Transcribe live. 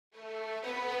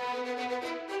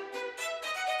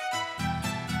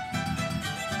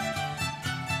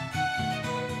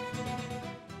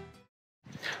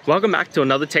Welcome back to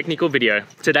another technical video.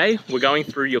 Today, we're going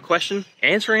through your question,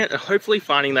 answering it, and hopefully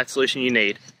finding that solution you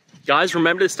need. Guys,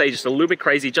 remember to stay just a little bit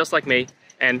crazy, just like me,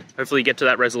 and hopefully get to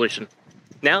that resolution.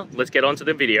 Now, let's get on to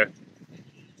the video.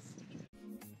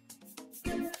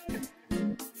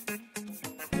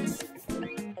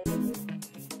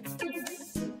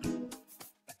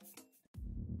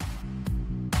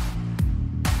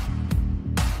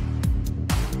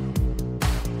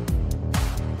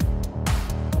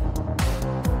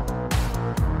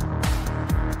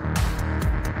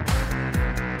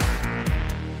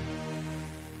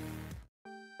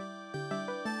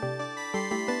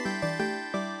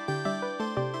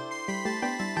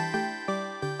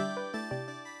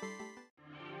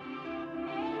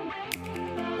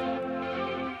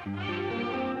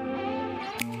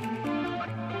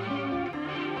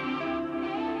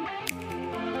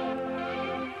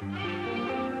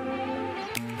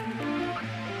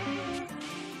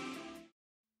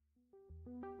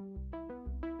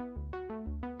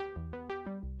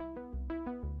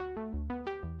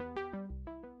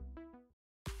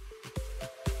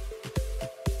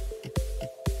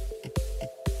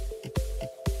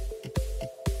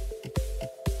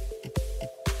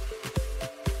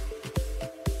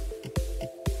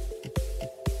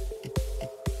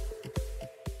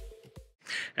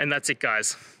 And that's it,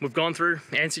 guys. We've gone through,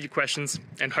 answered your questions,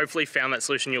 and hopefully found that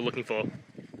solution you're looking for.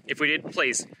 If we did,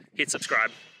 please hit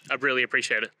subscribe. I'd really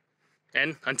appreciate it.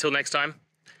 And until next time,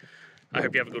 I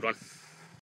hope you have a good one.